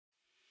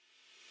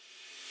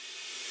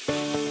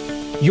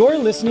You're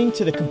listening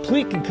to the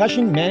Complete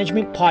Concussion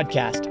Management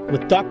Podcast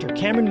with Dr.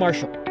 Cameron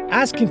Marshall.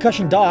 Ask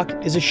Concussion Doc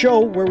is a show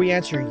where we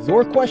answer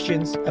your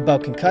questions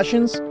about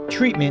concussions,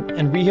 treatment,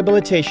 and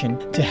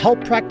rehabilitation to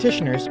help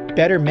practitioners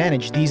better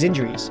manage these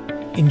injuries.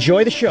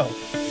 Enjoy the show.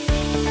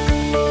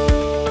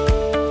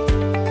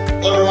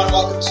 Hello everyone,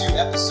 welcome to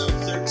episode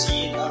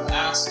 13 of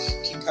Ask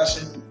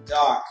Concussion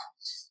Doc.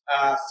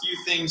 A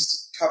few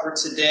things to cover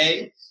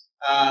today.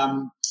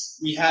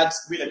 We had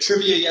a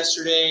trivia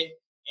yesterday,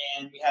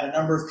 and we had a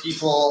number of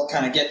people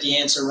kind of get the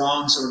answer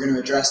wrong, so we're going to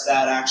address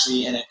that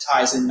actually, and it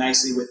ties in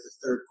nicely with the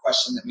third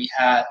question that we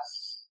had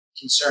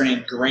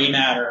concerning gray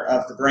matter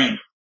of the brain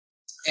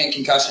and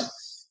concussion.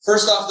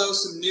 First off, though,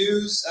 some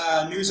news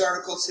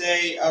article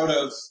today out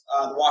of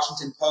the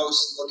Washington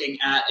Post looking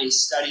at a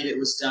study that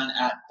was done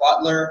at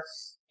Butler,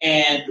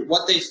 and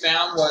what they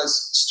found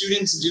was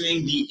students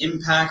doing the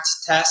IMPACT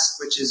test,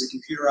 which is a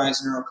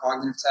computerized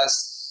neurocognitive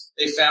test.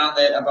 They found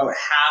that about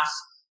half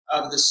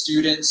of the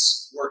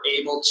students were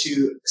able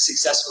to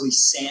successfully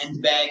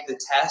sandbag the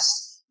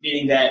test,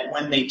 meaning that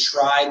when they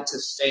tried to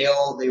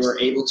fail, they were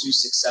able to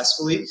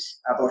successfully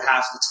about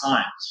half the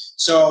time.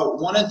 So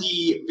one of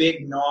the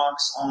big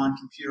knocks on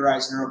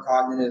computerized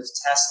neurocognitive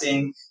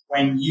testing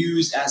when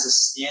used as a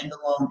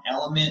standalone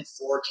element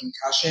for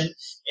concussion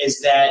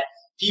is that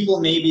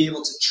people may be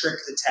able to trick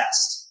the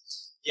test.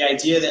 The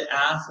idea that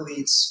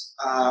athletes,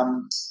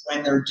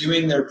 when they're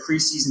doing their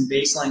preseason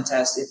baseline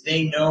test, if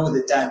they know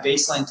that that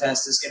baseline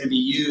test is going to be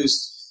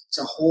used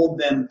to hold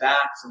them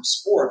back from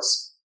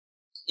sports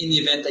in the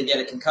event they get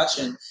a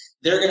concussion,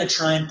 they're going to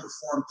try and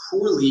perform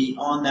poorly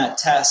on that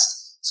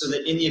test so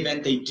that in the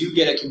event they do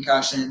get a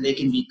concussion, they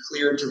can be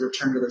cleared to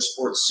return to their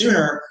sport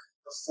sooner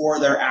before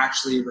they're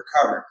actually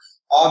recovered.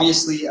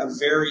 Obviously, a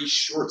very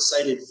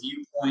short-sighted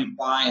viewpoint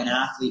by an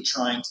athlete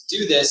trying to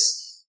do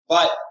this,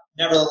 but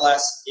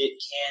nevertheless, it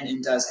can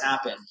and does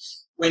happen.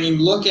 When you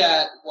look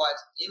at what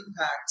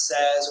IMPACT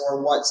says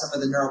or what some of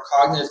the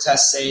neurocognitive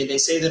tests say, they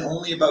say that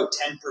only about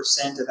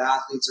 10% of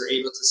athletes are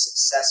able to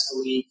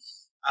successfully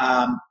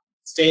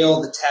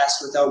fail the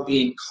test without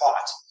being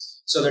caught.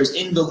 So there's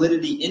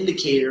invalidity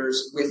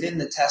indicators within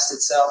the test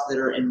itself that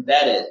are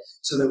embedded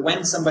so that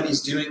when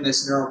somebody's doing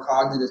this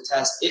neurocognitive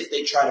test, if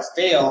they try to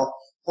fail,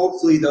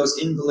 hopefully those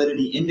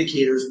invalidity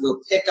indicators will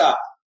pick up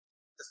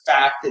the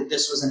fact that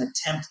this was an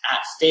attempt at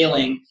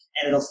failing,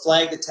 and it'll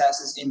flag the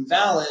test as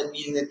invalid,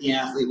 meaning that the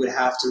athlete would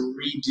have to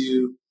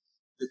redo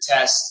the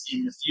test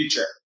in the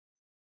future.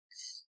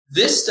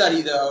 This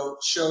study, though,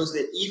 shows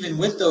that even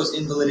with those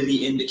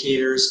invalidity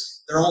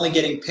indicators, they're only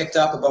getting picked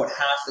up about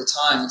half the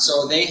time. And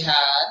so they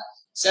had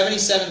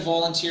 77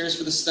 volunteers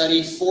for the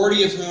study,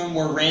 40 of whom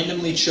were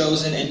randomly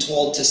chosen and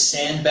told to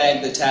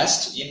sandbag the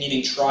test,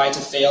 meaning try to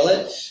fail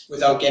it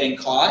without getting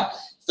caught.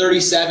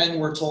 37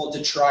 were told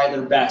to try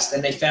their best,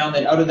 and they found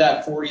that out of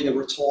that 40 that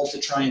were told to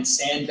try and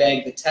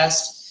sandbag the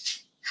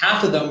test,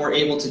 half of them were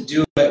able to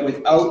do it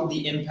without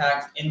the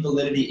IMPACT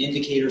invalidity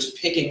indicators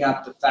picking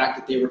up the fact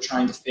that they were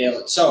trying to fail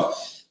it. So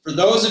for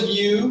those of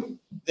you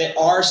that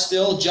are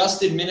still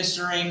just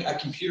administering a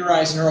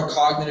computerized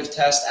neurocognitive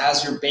test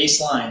as your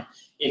baseline,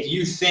 if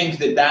you think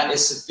that that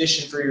is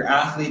sufficient for your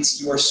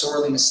athletes, you are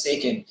sorely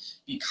mistaken,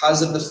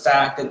 because of the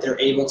fact that they're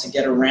able to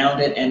get around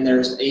it and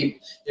there's the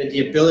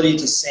ability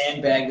to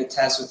sandbag the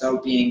test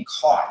without being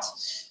caught.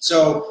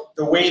 So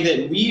the way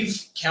that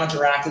we've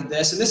counteracted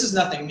this, and this is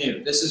nothing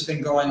new, this has been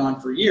going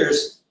on for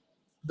years,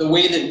 the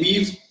way that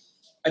we've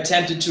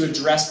attempted to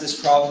address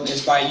this problem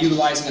is by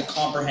utilizing a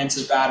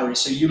comprehensive battery,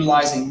 so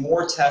utilizing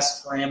more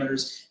test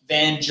parameters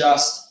than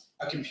just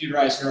a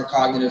computerized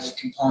neurocognitive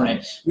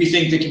component. We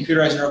think that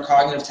computerized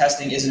neurocognitive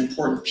testing is an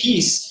important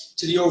piece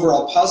to the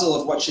overall puzzle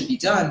of what should be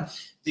done.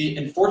 The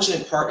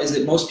unfortunate part is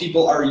that most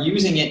people are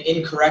using it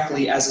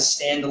incorrectly as a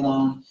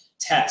standalone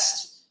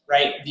test,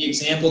 right? The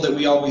example that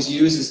we always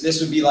use is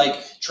this would be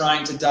like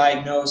trying to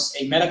diagnose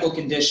a medical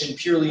condition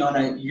purely on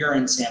a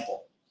urine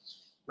sample,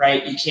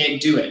 right? You can't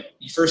do it.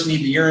 You first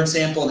need the urine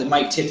sample that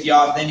might tip you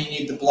off, then you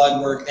need the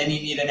blood work, then you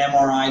need an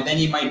MRI, then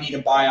you might need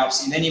a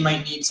biopsy, then you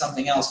might need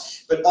something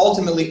else. But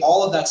ultimately,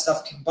 all of that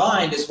stuff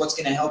combined is what's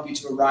going to help you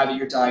to arrive at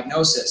your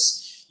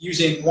diagnosis.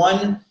 Using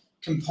one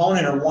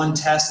component or one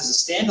test as a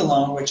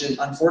standalone, which is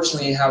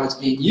unfortunately how it's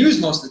being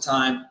used most of the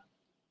time,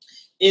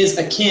 is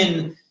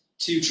akin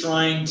to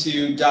trying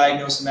to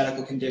diagnose a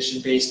medical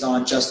condition based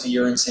on just the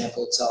urine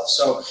sample itself.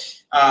 So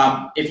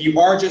if you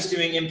are just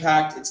doing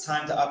IMPACT, it's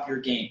time to up your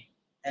game.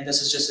 And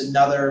this is just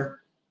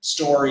another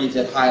story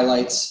that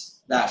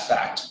highlights that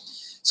fact.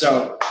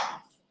 So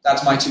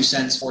that's my 2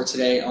 cents for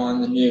today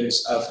on the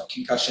news of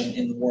concussion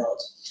in the world.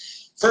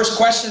 First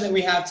question that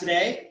we have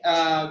today,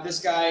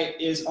 this guy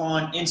is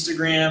on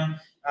Instagram,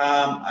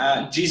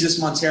 Jesus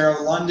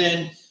Montero,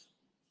 London.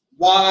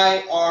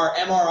 Why are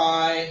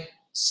MRI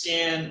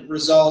scan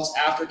results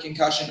after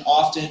concussion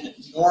often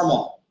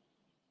normal?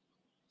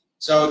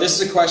 So this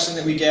is a question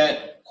that we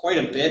get quite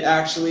a bit,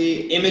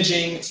 actually.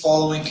 Imaging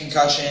following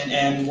concussion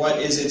and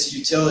what is its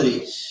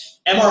utility?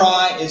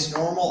 MRI is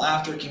normal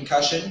after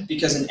concussion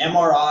because an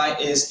MRI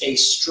is a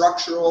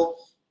structural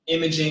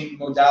imaging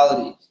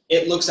modality.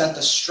 It looks at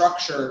the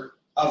structure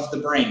of the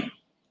brain.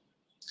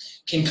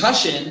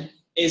 Concussion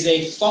is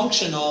a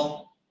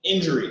functional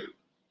injury,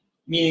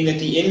 meaning that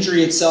the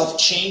injury itself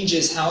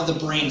changes how the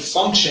brain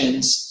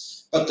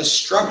functions, but the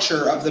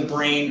structure of the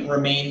brain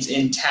remains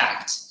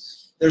intact.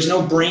 There's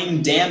no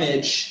brain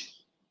damage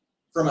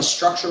from a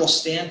structural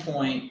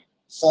standpoint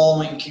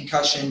following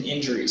concussion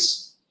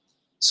injuries.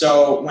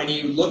 So when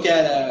you look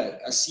at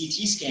a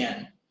CT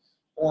scan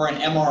or an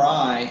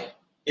MRI,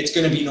 it's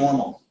going to be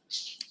normal.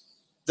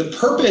 The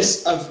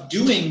purpose of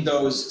doing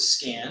those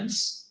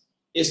scans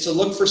is to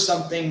look for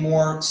something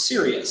more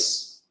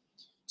serious.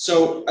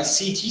 So a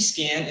CT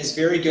scan is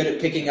very good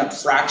at picking up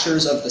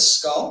fractures of the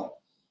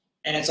skull,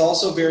 and it's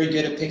also very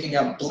good at picking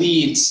up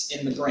bleeds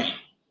in the brain.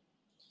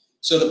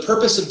 So the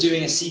purpose of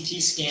doing a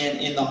CT scan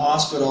in the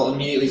hospital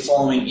immediately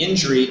following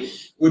injury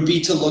would be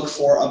to look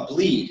for a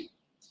bleed.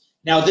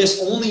 Now,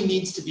 this only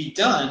needs to be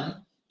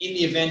done in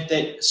the event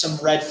that some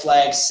red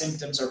flag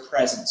symptoms are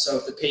present. So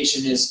if the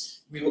patient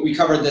is, we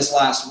covered this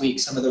last week,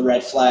 some of the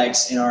red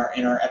flags in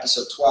our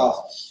episode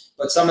 12,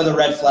 but some of the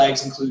red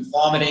flags include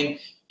vomiting,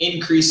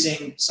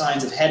 increasing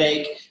signs of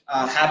headache,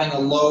 having a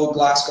low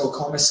Glasgow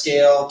Coma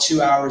scale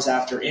 2 hours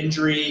after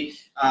injury,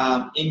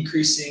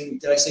 increasing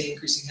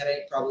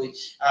headache? Probably.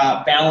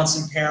 Balance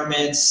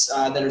impairments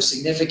that are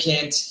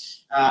significant,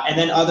 and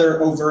then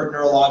other overt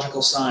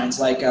neurological signs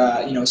like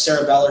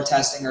cerebellar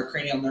testing or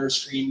cranial nerve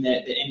screen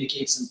that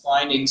indicates some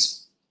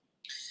findings.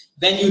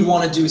 Then you'd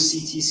want to do a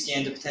CT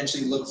scan to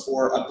potentially look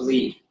for a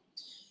bleed.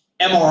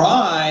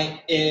 MRI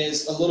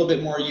is a little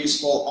bit more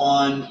useful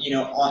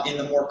in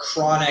the more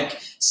chronic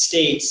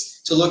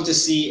states to look to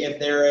see if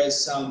there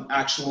is some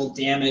actual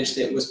damage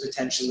that was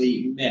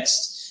potentially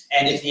missed.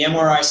 And if the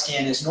MRI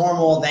scan is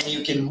normal, then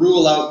you can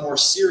rule out more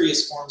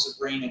serious forms of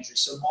brain injury.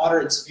 So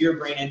moderate and severe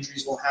brain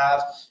injuries will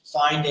have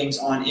findings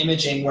on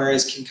imaging,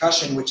 whereas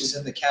concussion, which is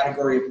in the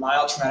category of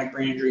mild traumatic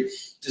brain injury,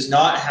 does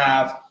not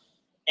have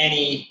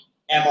any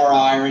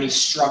MRI or any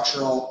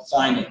structural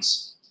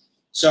findings.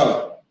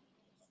 So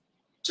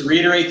to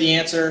reiterate the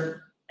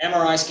answer,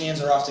 MRI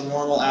scans are often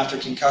normal after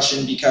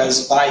concussion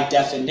because by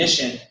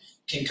definition,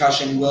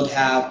 concussion would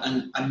have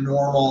a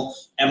normal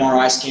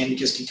MRI scan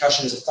because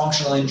concussion is a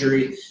functional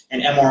injury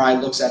and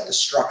MRI looks at the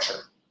structure.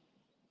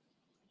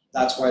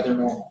 That's why they're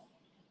normal.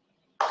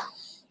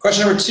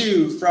 Question number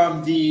 2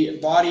 from the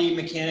Body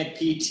Mechanic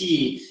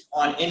PT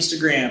on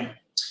Instagram.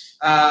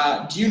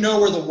 Do you know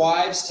where the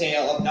wives'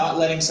 tale of not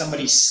letting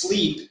somebody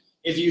sleep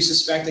if you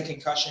suspect a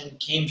concussion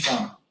came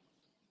from?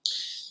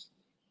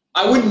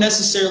 I wouldn't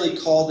necessarily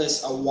call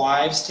this a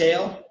wives'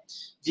 tale.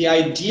 The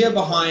idea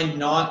behind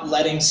not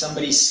letting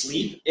somebody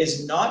sleep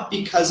is not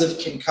because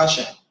of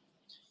concussion.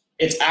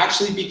 It's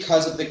actually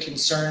because of the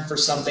concern for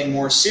something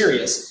more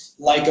serious,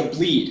 like a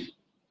bleed.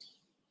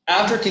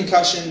 After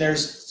concussion,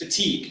 there's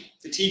fatigue.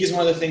 Fatigue is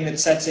one of the things that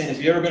sets in. If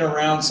you've ever been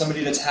around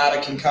somebody that's had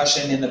a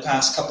concussion in the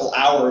past couple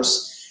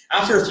hours,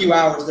 after a few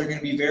hours, they're going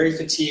to be very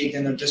fatigued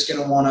and they're just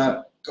going to want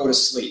to go to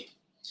sleep.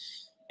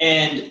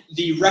 And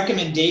the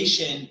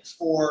recommendation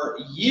for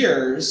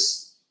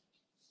years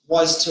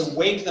was to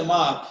wake them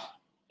up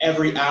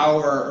every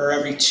hour or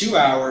every 2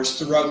 hours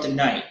throughout the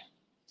night.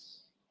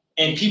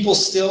 And people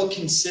still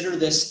consider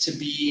this to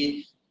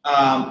be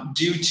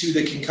due to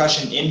the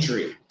concussion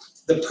injury.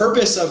 The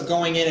purpose of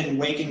going in and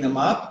waking them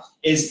up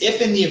is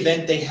if in the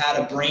event they had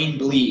a brain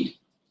bleed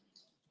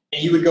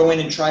and you would go in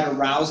and try to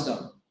rouse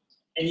them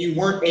and you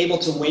weren't able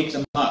to wake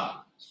them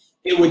up,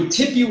 it would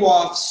tip you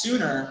off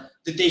sooner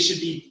that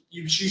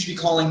you should be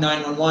calling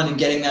 911 and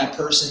getting that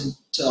person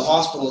to the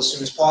hospital as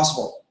soon as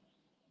possible.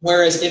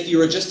 Whereas if you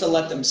were just to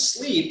let them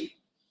sleep,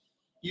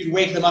 you'd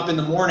wake them up in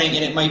the morning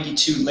and it might be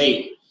too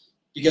late.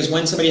 Because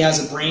when somebody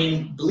has a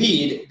brain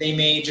bleed, they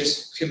may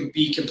just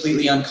be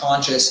completely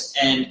unconscious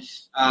and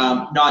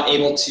not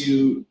able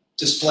to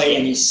display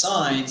any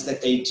signs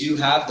that they do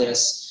have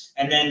this.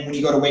 And then when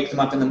you go to wake them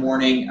up in the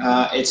morning,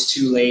 it's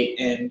too late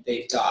and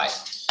they've died.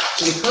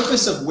 So the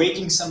purpose of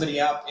waking somebody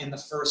up in the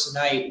first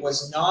night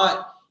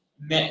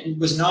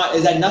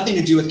it had nothing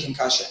to do with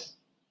concussion.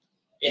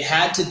 It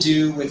had to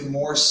do with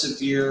more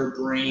severe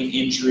brain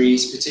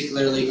injuries,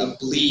 particularly a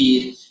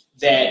bleed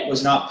that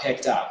was not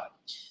picked up.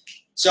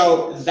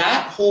 So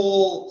that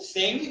whole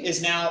thing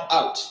is now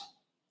out.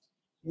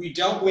 We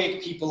don't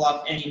wake people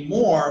up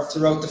anymore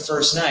throughout the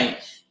first night.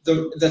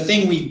 The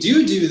thing we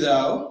do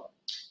though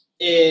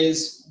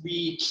is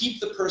we keep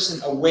the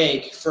person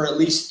awake for at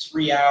least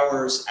 3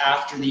 hours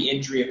after the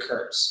injury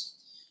occurs.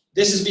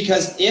 This is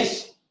because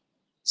if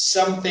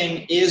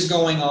something is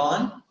going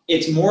on,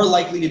 it's more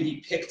likely to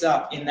be picked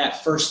up in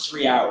that first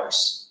 3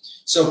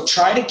 hours. So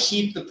try to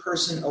keep the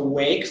person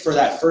awake for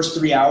that first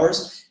 3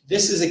 hours.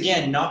 This is,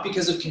 again, not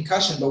because of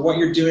concussion, but what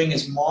you're doing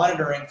is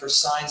monitoring for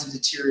signs of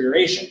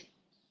deterioration,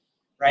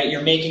 right?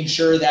 You're making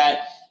sure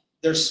that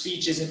their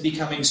speech isn't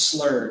becoming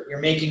slurred. You're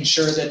making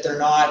sure that they're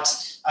not,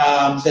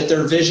 that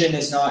their vision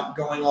is not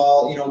going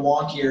all,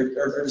 wonky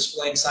or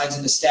displaying signs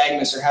of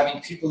nystagmus or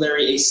having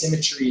pupillary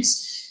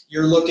asymmetries.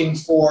 You're looking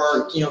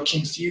for,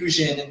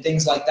 confusion and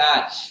things like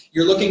that.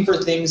 You're looking for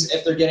things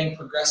if they're getting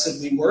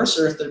progressively worse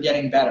or if they're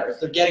getting better.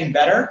 If they're getting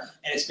better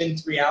and it's been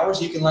 3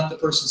 hours, you can let the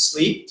person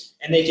sleep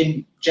and they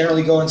can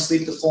generally go and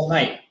sleep the full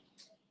night.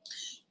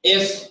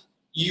 If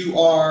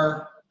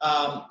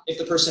if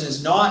the person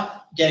is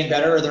not getting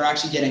better or they're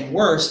actually getting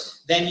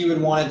worse, then you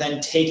would want to then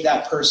take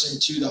that person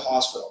to the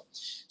hospital.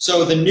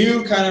 So the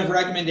new kind of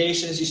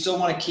recommendation is you still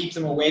want to keep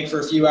them awake for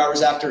a few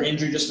hours after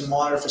injury just to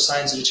monitor for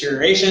signs of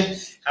deterioration.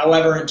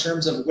 However, in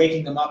terms of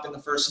waking them up in the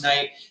first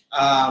night,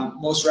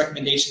 most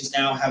recommendations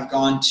now have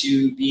gone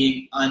to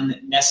being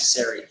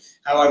unnecessary.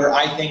 However,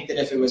 I think that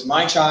if it was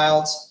my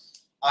child,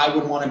 I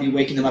would want to be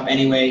waking them up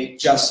anyway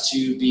just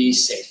to be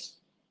safe.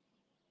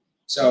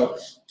 So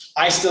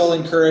I still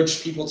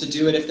encourage people to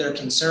do it if they're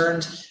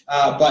concerned,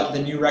 but the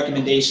new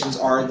recommendations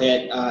are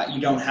that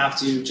you don't have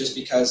to, just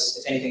because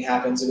if anything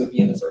happens, it would be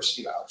in the first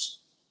few hours.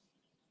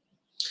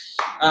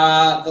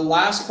 The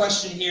last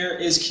question here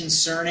is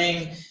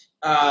concerning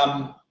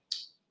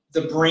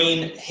the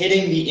brain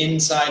hitting the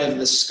inside of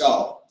the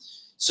skull.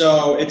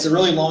 So it's a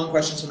really long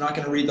question, so I'm not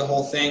going to read the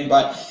whole thing,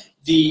 but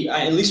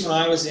at least when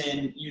I was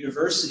in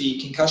university,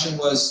 concussion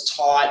was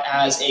taught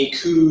as a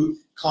coup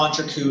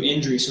contra coup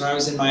injury. So when I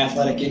was in my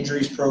athletic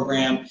injuries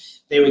program,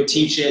 they would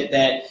teach it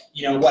that,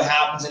 what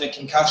happens in a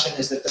concussion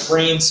is that the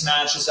brain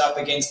smashes up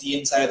against the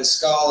inside of the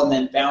skull and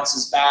then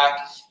bounces back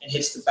and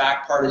hits the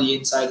back part of the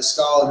inside of the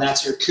skull, and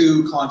that's your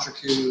coup contra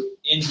coup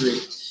injury.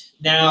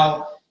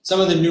 Now,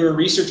 some of the newer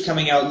research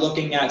coming out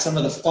looking at some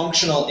of the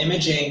functional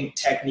imaging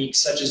techniques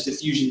such as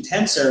diffusion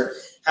tensor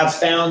have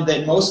found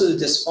that most of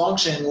the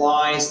dysfunction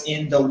lies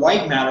in the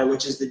white matter,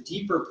 which is the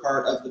deeper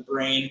part of the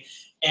brain,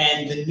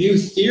 and the new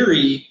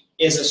theory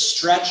is a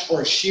stretch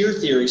or shear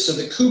theory. So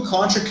the coup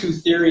contra coup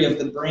theory of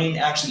the brain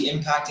actually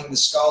impacting the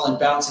skull and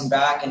bouncing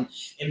back and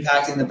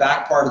impacting the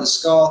back part of the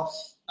skull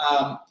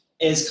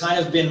has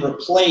kind of been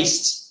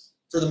replaced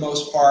for the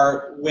most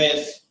part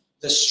with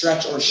the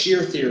stretch or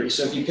shear theory.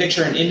 So if you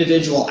picture an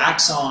individual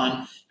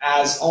axon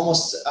as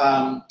almost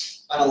an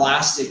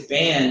elastic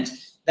band,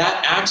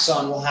 that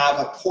axon will have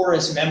a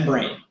porous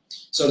membrane.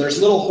 So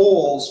there's little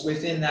holes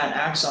within that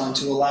axon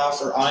to allow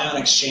for ion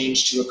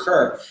exchange to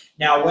occur.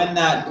 Now, when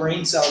that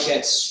brain cell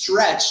gets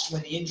stretched,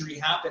 when the injury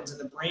happens in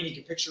the brain, you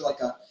can picture like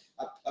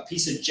a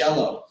piece of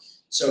Jell-O.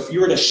 So if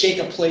you were to shake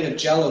a plate of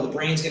Jell-O, the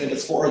brain's going to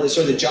deform, or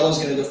the Jell-O's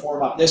going to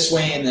deform up this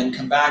way and then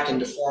come back and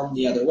deform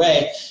the other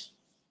way.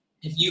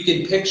 If you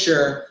can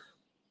picture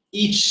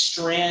each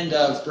strand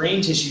of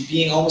brain tissue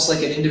being almost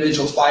like an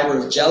individual fiber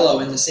of Jell-O,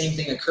 and the same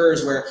thing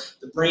occurs where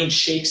the brain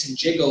shakes and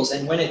jiggles,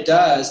 and when it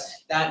does,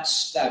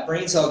 that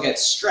brain cell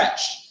gets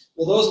stretched.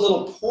 Well, those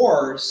little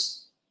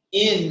pores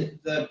in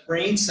the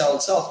brain cell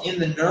itself, in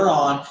the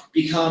neuron,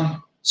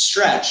 become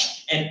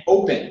stretched and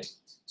opened.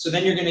 So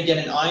then you're going to get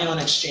an ion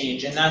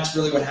exchange, and that's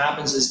really what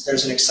happens is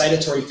there's an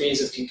excitatory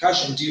phase of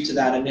concussion due to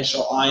that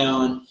initial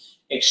ion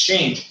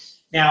exchange.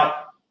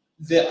 Now,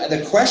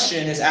 the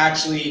question is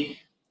actually,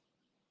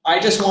 I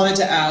just wanted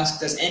to ask,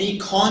 does any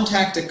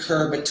contact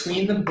occur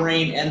between the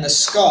brain and the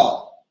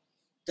skull?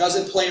 Does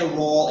it play a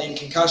role in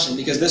concussion?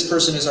 Because this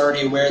person is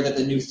already aware that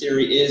the new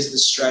theory is the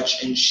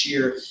stretch and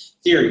shear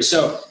theory.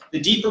 So the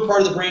deeper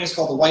part of the brain is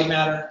called the white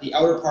matter. The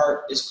outer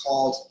part is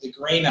called the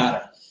gray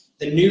matter.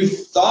 The new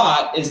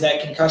thought is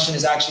that concussion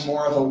is actually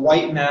more of a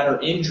white matter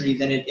injury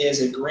than it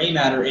is a gray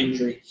matter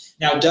injury.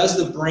 Now, does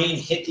the brain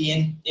hit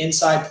the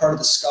inside part of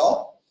the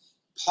skull?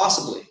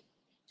 Possibly.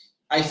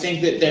 I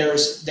think that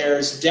there's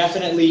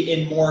definitely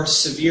in more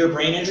severe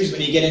brain injuries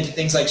when you get into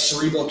things like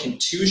cerebral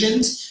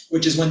contusions,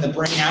 which is when the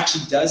brain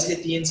actually does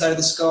hit the inside of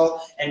the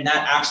skull, and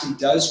that actually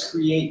does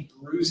create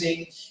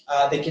bruising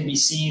that can be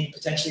seen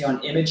potentially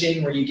on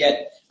imaging, where you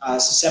get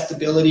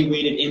susceptibility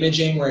weighted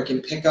imaging where it can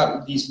pick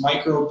up these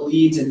micro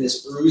bleeds and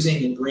this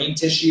bruising in brain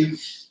tissue.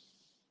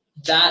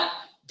 That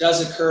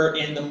does occur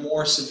in the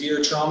more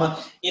severe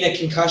trauma. In a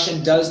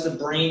concussion, does the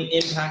brain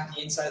impact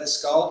the inside of the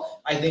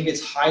skull? I think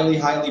it's highly,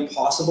 highly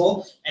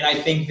possible, and I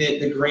think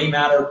that the gray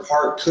matter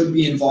part could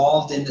be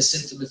involved in the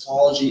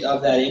symptomatology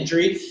of that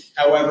injury.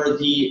 However,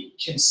 the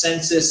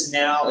consensus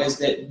now is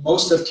that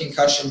most of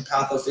concussion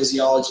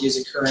pathophysiology is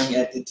occurring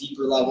at the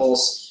deeper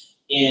levels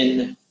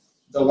in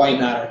the white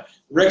matter.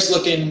 Rick's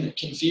looking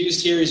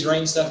confused here. He's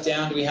writing stuff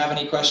down. Do we have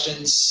any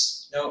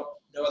questions? No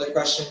other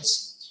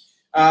questions?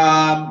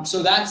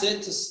 So that's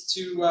it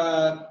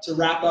to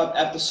wrap up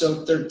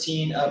episode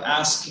 13 of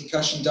Ask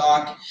Concussion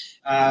Doc.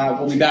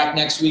 We'll be back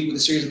next week with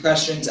a series of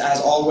questions. As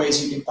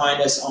always, you can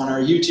find us on our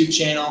YouTube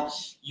channel.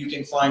 You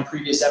can find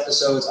previous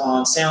episodes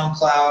on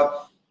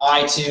SoundCloud,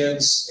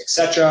 iTunes,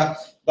 etc.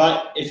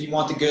 But if you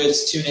want the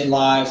goods, tune in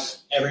live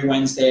every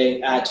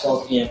Wednesday at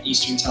 12 p.m.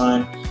 Eastern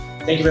Time.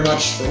 Thank you very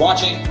much for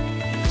watching.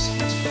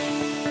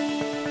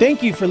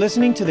 Thank you for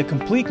listening to the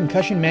Complete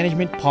Concussion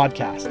Management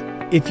Podcast.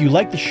 If you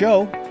like the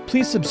show,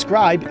 please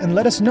subscribe and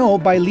let us know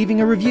by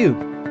leaving a review.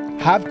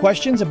 Have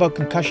questions about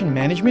concussion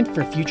management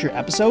for future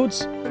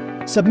episodes?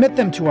 Submit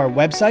them to our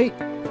website,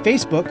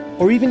 Facebook,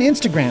 or even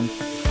Instagram.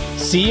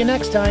 See you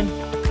next time.